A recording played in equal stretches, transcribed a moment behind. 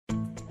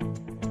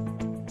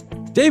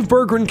Dave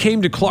Berggren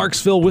came to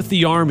Clarksville with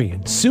the Army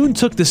and soon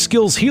took the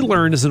skills he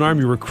learned as an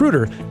Army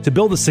recruiter to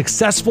build a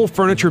successful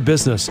furniture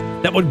business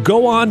that would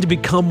go on to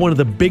become one of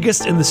the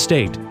biggest in the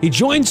state. He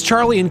joins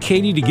Charlie and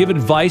Katie to give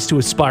advice to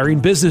aspiring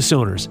business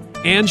owners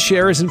and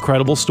share his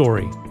incredible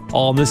story.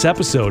 All in this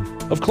episode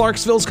of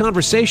Clarksville's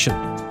Conversation.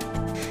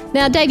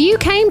 Now, Dave, you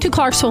came to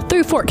Clarksville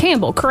through Fort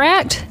Campbell,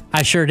 correct?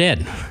 I sure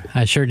did.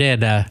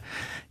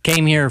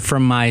 Came here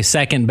from my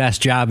second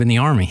best job in the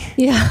Army.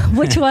 Yeah,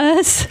 which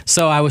was?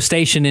 So I was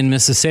stationed in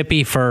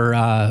Mississippi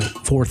for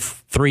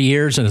 3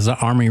 years as an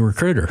Army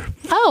recruiter.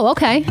 Oh,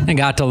 okay. And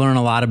got to learn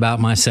a lot about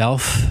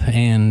myself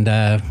and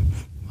a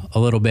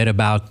little bit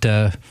about,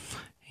 I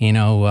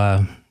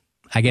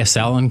guess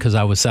selling, because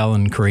I was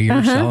selling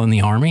careers, selling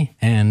the Army,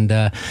 and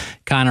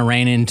kind of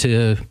ran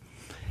into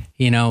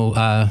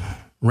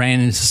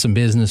some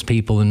business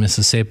people in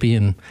Mississippi.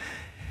 And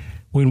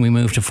when we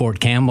moved to Fort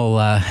Campbell,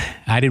 I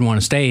didn't want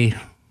to stay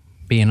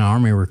being an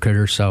Army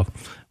recruiter, so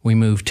we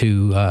moved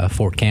to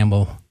Fort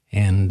Campbell,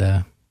 and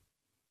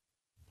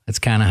that's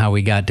kind of how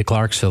we got to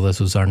Clarksville. This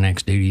was our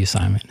next duty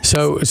assignment.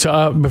 So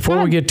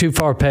before we get too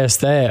far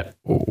past that,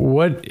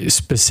 what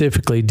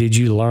specifically did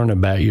you learn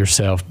about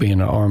yourself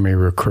being an Army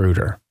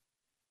recruiter?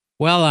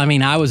 Well, I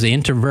mean, I was an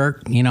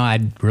introvert. I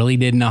really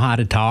didn't know how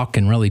to talk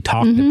and really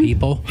talk to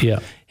people.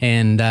 Yeah.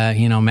 And,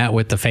 met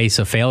with the face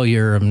of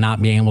failure of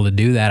not being able to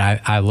do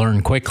that. I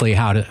learned quickly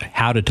how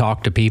to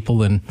talk to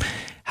people and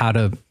how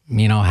to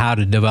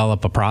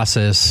develop a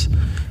process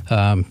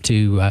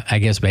to,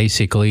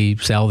 basically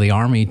sell the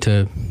Army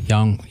to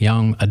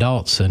young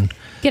adults and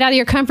get out of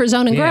your comfort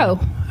zone and grow.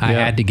 I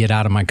had to get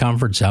out of my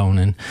comfort zone.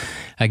 And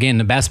again,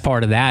 the best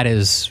part of that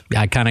is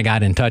I kind of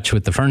got in touch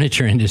with the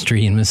furniture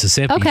industry in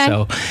Mississippi. Okay.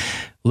 So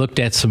looked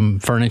at some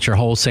furniture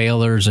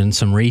wholesalers and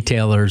some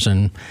retailers,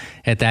 and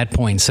at that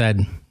point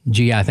said,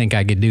 gee, I think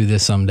I could do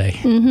this someday.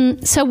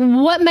 Mm-hmm. So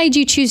what made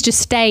you choose to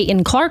stay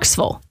in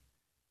Clarksville?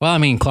 Well, I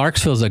mean,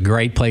 Clarksville is a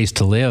great place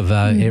to live.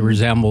 It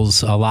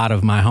resembles a lot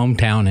of my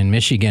hometown in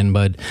Michigan,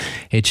 but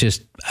it's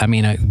just,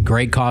 a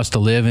great cost to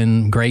live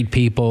in, great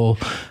people.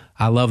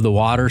 I love the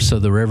water, so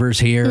the river's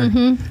here.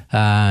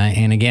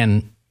 And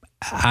again,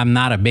 I'm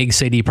not a big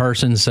city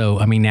person, so,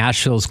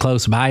 Nashville's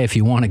close by if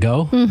you want to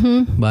go.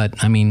 But,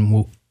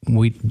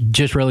 we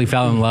just really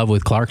fell in love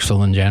with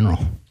Clarksville in general.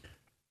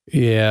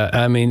 Yeah,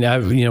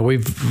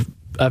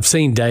 I've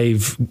seen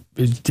Dave,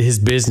 his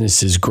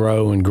businesses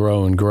grow and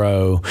grow and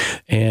grow.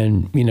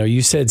 And,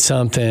 you said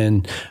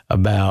something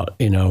about,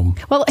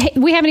 Well, hey,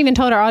 we haven't even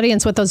told our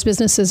audience what those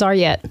businesses are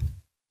yet.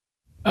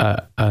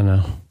 I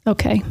know.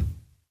 Okay.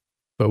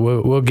 But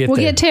we'll get there. We'll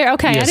get to it.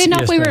 Okay. Yes, I didn't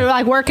know if we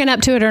were working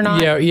up to it or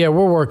not. Yeah,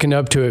 we're working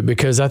up to it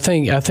because I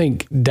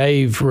think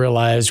Dave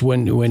realized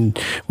when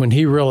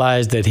he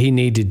realized that he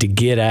needed to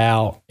get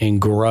out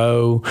and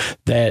grow,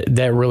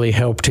 that really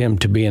helped him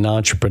to be an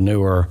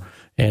entrepreneur.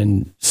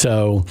 And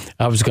so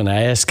I was going to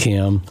ask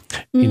him,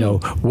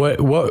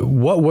 what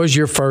was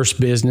your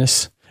first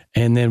business?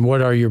 And then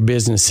what are your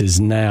businesses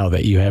now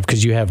that you have?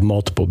 Because you have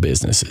multiple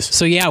businesses.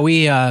 So, yeah,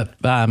 we,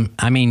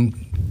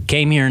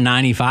 came here in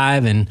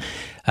 95 and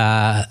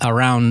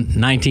around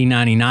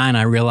 1999,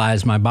 I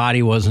realized my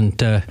body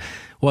wasn't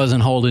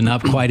holding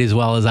up quite as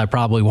well as I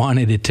probably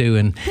wanted it to.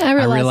 And I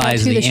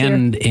realized the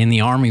end in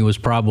the Army was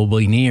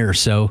probably near.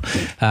 So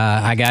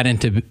I got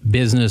into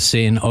business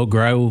in Oak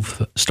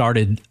Grove,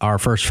 started our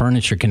first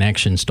Furniture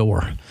Connection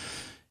store.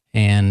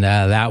 And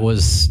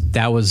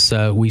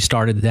we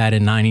started that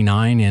in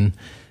 99, and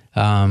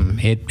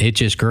it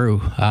just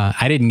grew.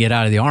 I didn't get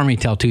out of the Army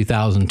till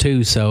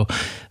 2002. So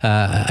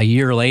a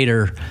year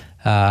later,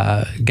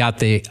 got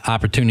the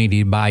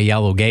opportunity to buy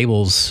Yellow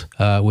Gables,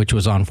 which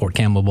was on Fort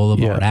Campbell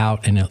Boulevard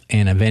out. And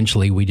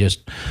eventually we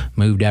just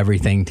moved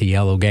everything to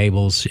Yellow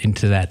Gables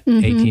into that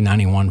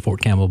 1891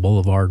 Fort Campbell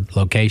Boulevard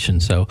location.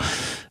 So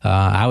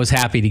I was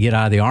happy to get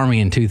out of the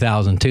Army in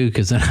 2002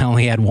 because then I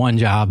only had one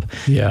job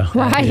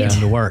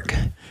to work.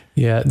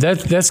 Yeah,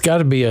 that's got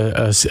to be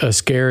a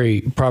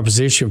scary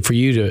proposition for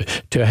you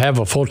to have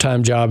a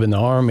full-time job in the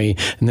Army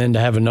and then to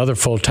have another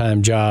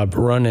full-time job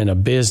running a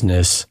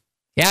business.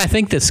 Yeah, I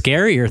think the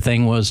scarier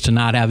thing was to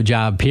not have a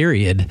job,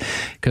 period,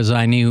 because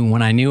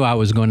when I knew I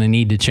was going to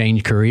need to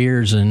change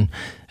careers, and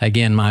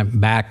again, my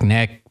back,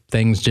 neck,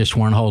 things just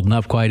weren't holding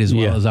up quite as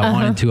well as I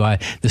wanted to.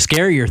 The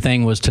scarier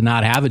thing was to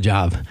not have a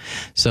job.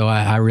 So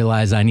I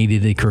realized I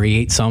needed to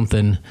create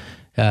something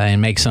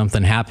and make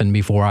something happen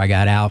before I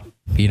got out,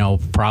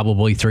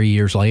 probably 3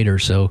 years later.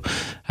 So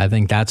I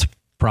think that's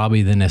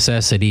probably the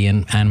necessity.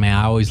 And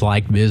I always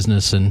liked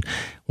business and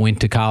went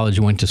to college,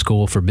 went to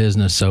school for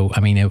business. So,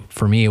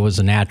 for me, it was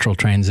a natural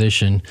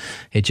transition.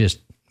 It just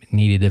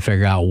needed to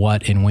figure out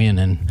what and when.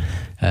 And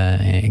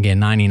again,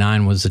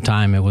 99 was the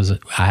time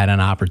I had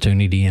an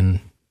opportunity and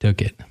took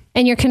it.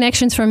 And your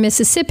connections from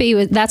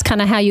Mississippi, that's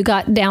kind of how you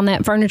got down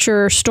that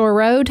furniture store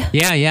road?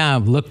 Yeah.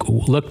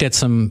 Looked at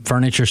some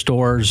furniture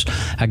stores.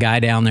 A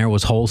guy down there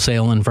was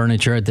wholesaling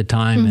furniture at the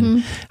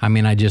time.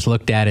 And I just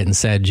looked at it and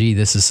said, gee,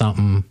 this is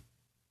something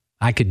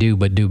I could do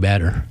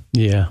better.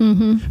 Yeah.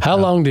 How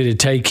long did it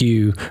take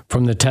you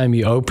from the time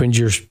you opened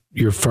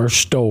your first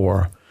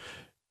store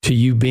to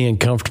you being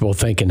comfortable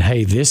thinking,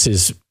 hey, this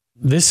is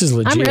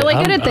legit. I'm really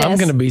good at this. I'm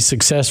going to be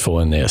successful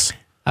in this.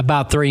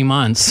 About 3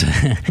 months.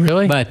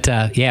 Really? But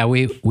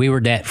we were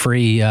debt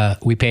free.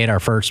 We paid our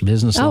first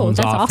business loans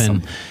off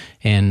awesome.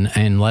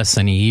 in less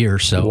than a year.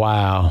 So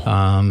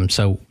wow.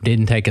 So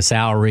didn't take a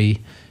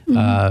salary.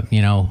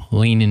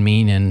 Lean and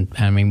mean, and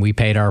I mean we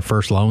paid our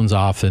first loans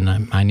off, and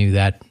I knew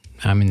that.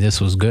 I mean this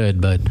was good,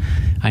 but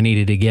I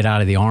needed to get out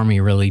of the Army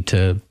really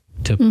to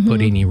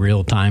put any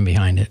real time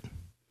behind it.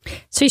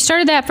 So you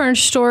started that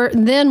furniture store.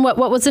 Then what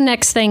was the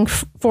next thing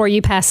for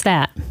you past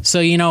that?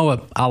 So,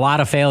 a lot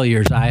of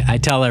failures. I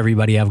tell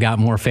everybody I've got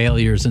more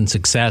failures than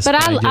success. But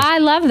I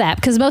love that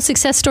because most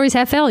success stories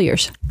have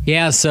failures.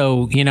 Yeah.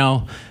 So,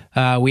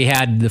 we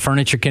had the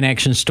Furniture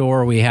Connection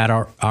store. We had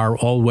our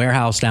old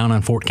warehouse down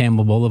on Fort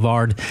Campbell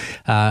Boulevard,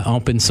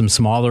 opened some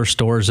smaller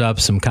stores up,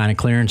 some kind of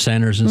clearance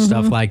centers and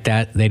stuff like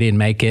that. They didn't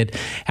make it.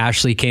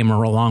 Ashley came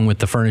along with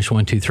the Furnish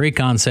 123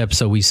 concept.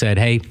 So we said,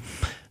 hey,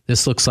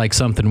 this looks like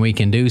something we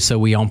can do. So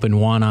we opened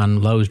one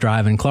on Lowe's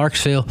Drive in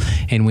Clarksville,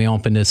 and we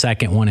opened a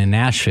second one in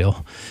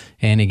Nashville.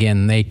 And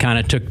again, they kind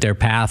of took their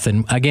path.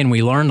 And again,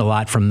 we learned a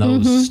lot from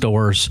those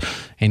stores,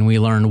 and we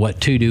learned what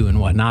to do and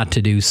what not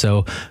to do.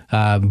 So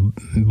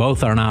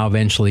both are now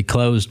eventually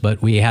closed,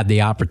 but we had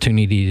the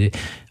opportunity to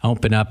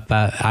open up.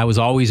 I was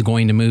always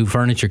going to move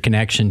Furniture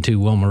Connection to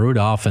Wilma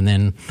Rudolph, and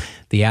then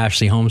the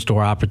Ashley Home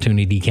Store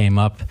opportunity came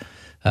up.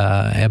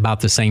 About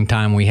the same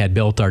time we had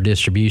built our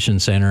distribution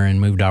center and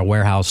moved our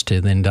warehouse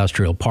to the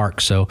industrial park.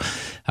 So,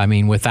 I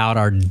mean, without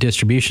our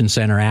distribution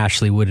center,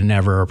 Ashley would have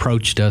never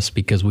approached us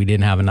because we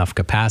didn't have enough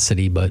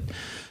capacity. But,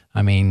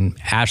 I mean,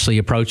 Ashley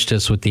approached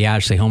us with the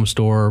Ashley Home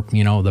Store,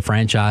 the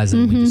franchise,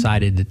 and we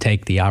decided to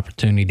take the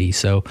opportunity.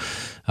 So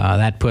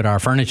that put our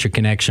Furniture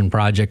Connection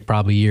project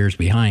probably years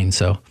behind.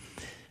 So,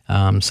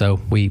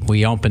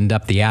 we opened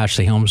up the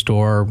Ashley Home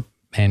Store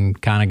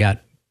and kind of got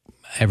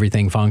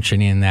everything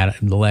functioning.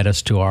 That led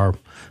us to our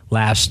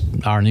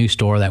new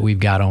store that we've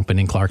got open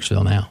in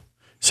Clarksville now.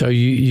 So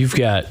you've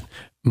got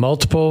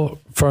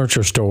multiple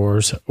furniture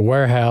stores, a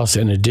warehouse,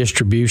 and a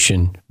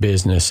distribution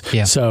business.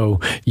 Yeah. So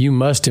you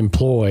must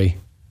employ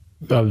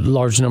a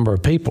large number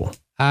of people.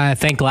 I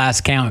think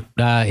last count,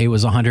 it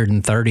was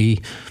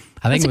 130.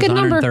 I think it was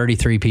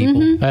 133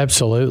 people.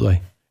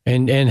 Absolutely.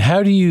 And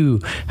how do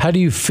you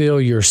fill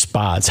your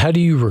spots? How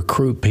do you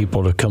recruit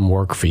people to come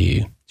work for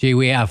you? Gee,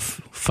 we have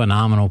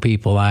phenomenal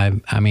people. I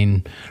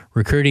mean,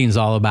 recruiting is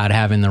all about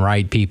having the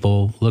right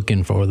people,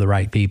 looking for the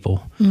right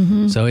people.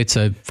 So it's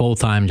a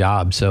full-time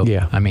job. So,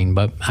 yeah.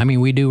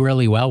 we do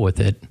really well with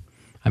it.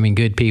 I mean,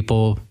 good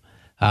people.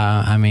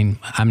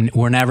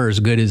 We're never as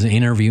good as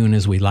interviewing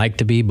as we'd like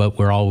to be, but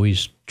we're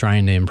always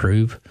trying to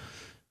improve.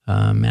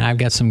 And I've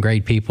got some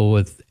great people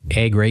with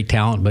great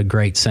talent, but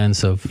great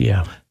sense of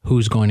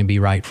who's going to be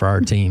right for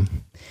our team.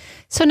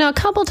 So now a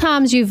couple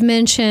times you've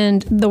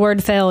mentioned the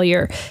word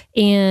failure,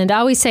 and I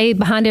always say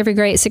behind every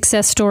great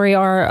success story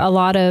are a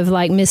lot of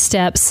like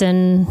missteps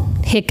and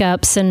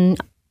hiccups and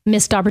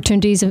missed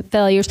opportunities and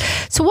failures.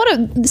 So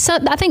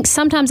I think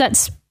sometimes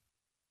that's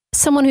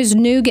someone who's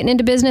new getting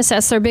into business.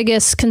 That's their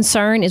biggest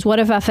concern is what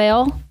if I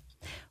fail?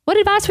 What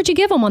advice would you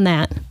give them on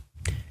that?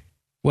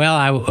 Well,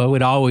 I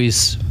would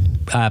always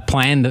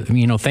plan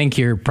to, think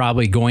you're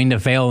probably going to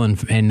fail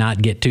and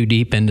not get too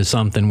deep into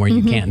something where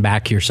you can't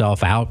back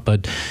yourself out.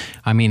 But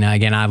I mean,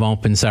 again, I've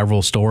opened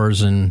several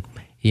stores and,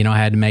 I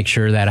had to make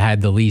sure that I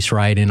had the lease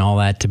right and all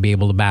that to be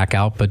able to back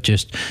out. But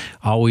just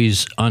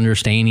always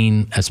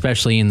understanding,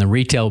 especially in the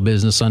retail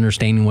business,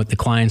 understanding what the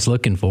client's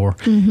looking for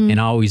and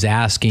always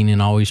asking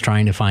and always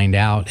trying to find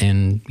out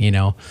and,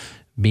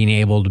 being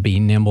able to be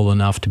nimble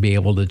enough to be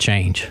able to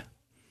change.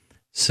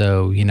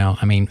 So,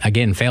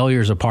 again,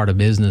 failure is a part of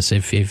business.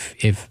 If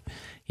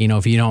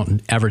you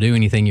don't ever do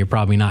anything, you're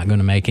probably not going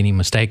to make any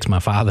mistakes. My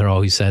father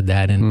always said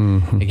that.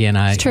 And again,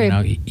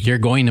 you're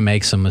going to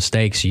make some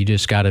mistakes. You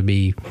just got to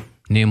be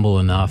nimble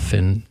enough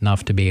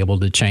to be able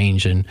to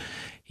change. And,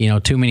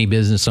 too many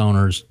business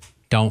owners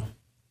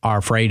are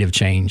afraid of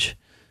change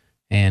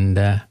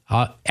and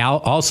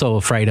also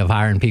afraid of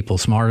hiring people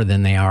smarter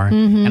than they are.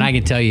 And I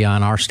can tell you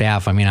on our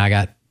staff, I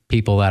got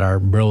people that are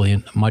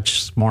brilliant,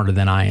 much smarter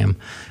than I am,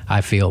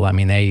 I feel.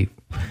 They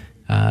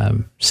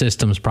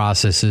systems,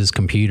 processes,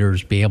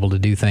 computers, be able to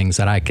do things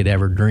that I could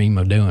ever dream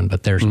of doing,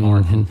 but they're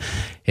smart. And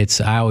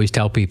I always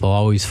tell people,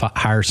 always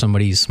hire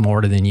somebody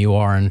smarter than you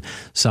are and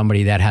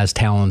somebody that has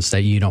talents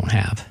that you don't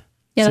have.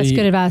 Yeah, that's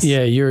good advice.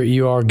 Yeah,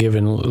 you are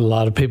giving a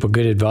lot of people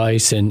good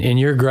advice, and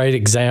you're a great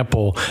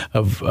example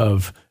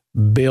of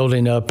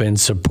building up and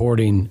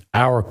supporting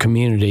our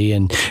community.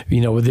 And,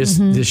 with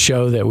this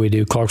show that we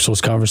do,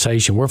 Clarksville's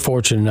Conversation, we're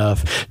fortunate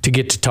enough to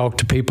get to talk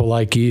to people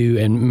like you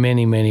and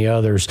many, many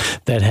others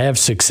that have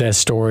success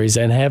stories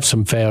and have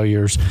some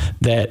failures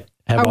that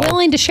are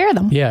willing to share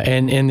them. Yeah,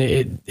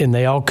 and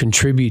they all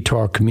contribute to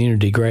our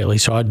community greatly.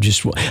 So I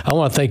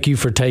want to thank you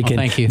for taking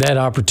that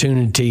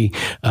opportunity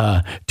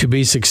to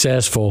be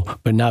successful,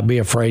 but not be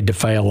afraid to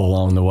fail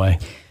along the way.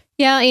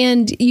 Yeah,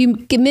 and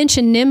you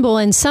mentioned nimble,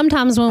 and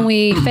sometimes when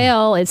we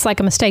fail, it's like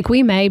a mistake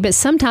we made, but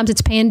sometimes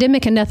it's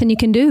pandemic and nothing you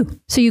can do.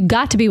 So you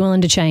got to be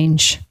willing to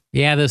change.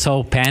 Yeah, this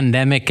whole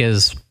pandemic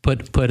has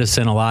put us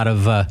in a lot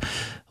of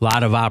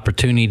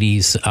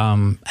opportunities.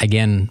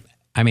 Again,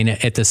 I mean,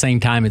 at the same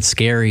time, it's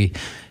scary.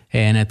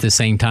 And at the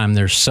same time,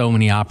 there's so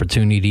many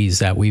opportunities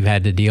that we've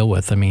had to deal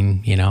with. I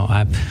mean,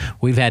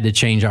 we've had to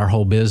change our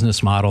whole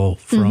business model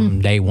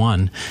from day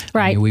one.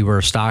 Right. I mean, we were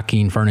a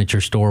stocking furniture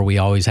store. We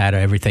always had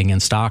everything in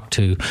stock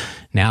to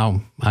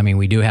now. I mean,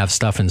 we do have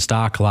stuff in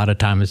stock. A lot of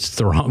times it's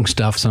the wrong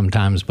stuff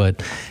sometimes.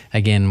 But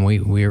again,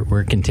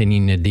 we're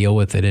continuing to deal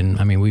with it. And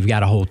I mean, we've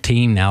got a whole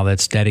team now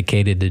that's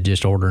dedicated to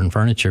just ordering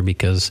furniture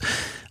because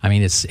I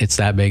mean, it's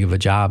that big of a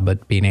job,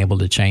 but being able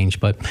to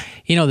change. But,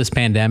 this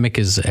pandemic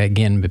has,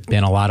 again,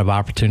 been a lot of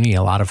opportunity.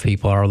 A lot of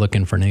people are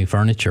looking for new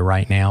furniture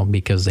right now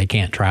because they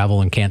can't travel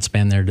and can't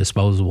spend their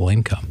disposable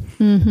income.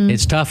 Mm-hmm.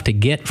 It's tough to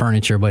get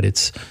furniture, but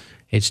it's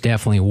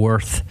definitely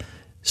worth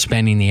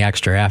spending the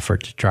extra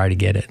effort to try to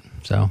get it.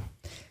 So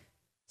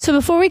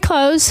before we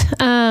close,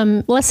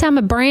 let's say I'm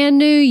a brand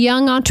new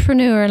young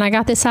entrepreneur and I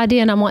got this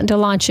idea and I'm wanting to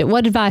launch it.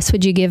 What advice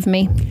would you give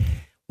me?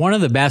 One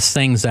of the best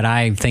things that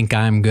I think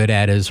I'm good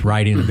at is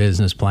writing a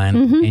business plan.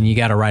 Mm-hmm. And you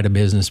got to write a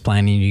business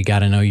plan, and you got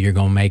to know you're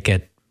going to make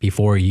it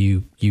before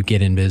you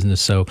get in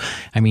business. So,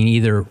 I mean,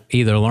 either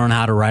learn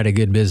how to write a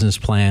good business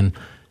plan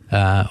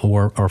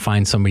or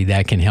find somebody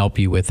that can help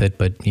you with it.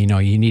 But, you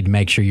need to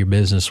make sure your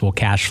business will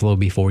cash flow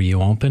before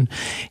you open.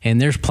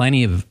 And there's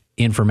plenty of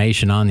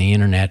information on the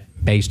internet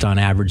based on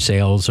average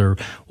sales or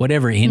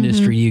whatever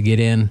industry you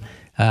get in.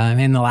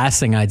 And the last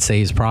thing I'd say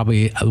is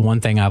probably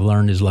one thing I've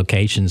learned is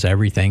location's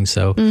everything.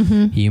 So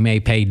you may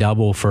pay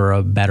double for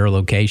a better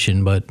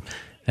location, but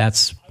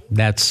that's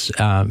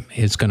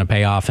it's going to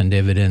pay off in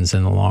dividends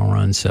in the long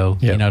run. So,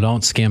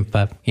 don't skimp,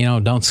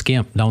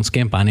 don't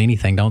skimp on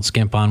anything. Don't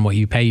skimp on what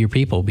you pay your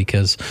people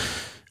because,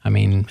 I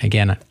mean,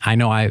 again, I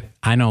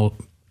know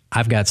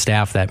I've got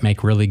staff that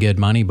make really good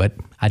money, but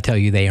I tell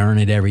you, they earn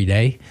it every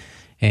day.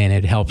 And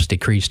it helps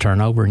decrease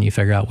turnover, and you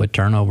figure out what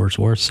turnover is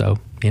worth. So,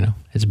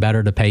 it's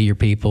better to pay your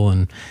people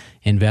and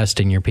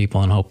invest in your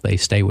people and hope they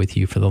stay with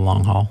you for the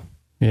long haul.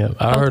 Yeah,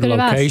 I heard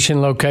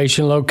location,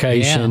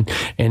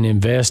 and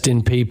invest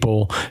in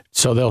people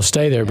so they'll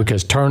stay there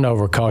because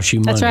turnover costs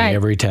you money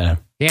every time.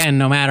 Yeah, and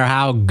no matter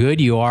how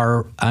good you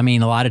are, I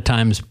mean, a lot of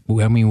times,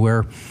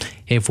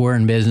 if we're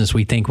in business,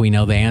 we think we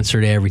know the answer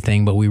to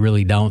everything, but we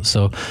really don't.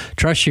 So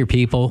trust your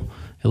people.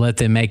 Let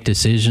them make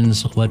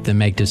decisions,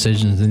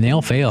 and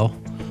they'll fail.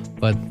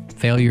 But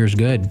failure is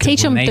good.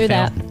 Teach them through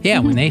that. Yeah,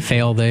 when they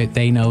fail,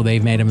 they know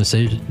they've made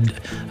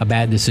a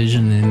bad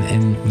decision,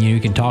 and you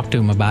can talk to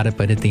them about it,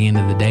 but at the end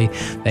of the day,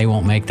 they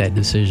won't make that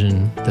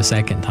decision the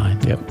second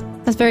time. Yep.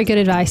 That's very good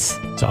advice.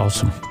 It's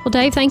awesome. Well,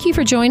 Dave, thank you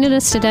for joining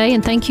us today,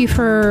 and thank you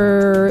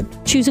for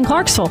choosing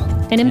Clarksville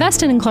and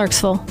investing in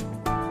Clarksville.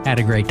 Had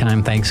a great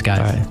time. Thanks, guys.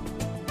 All right.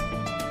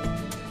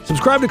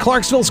 Subscribe to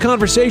Clarksville's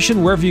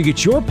Conversation wherever you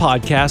get your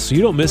podcasts so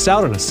you don't miss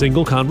out on a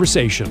single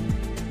conversation.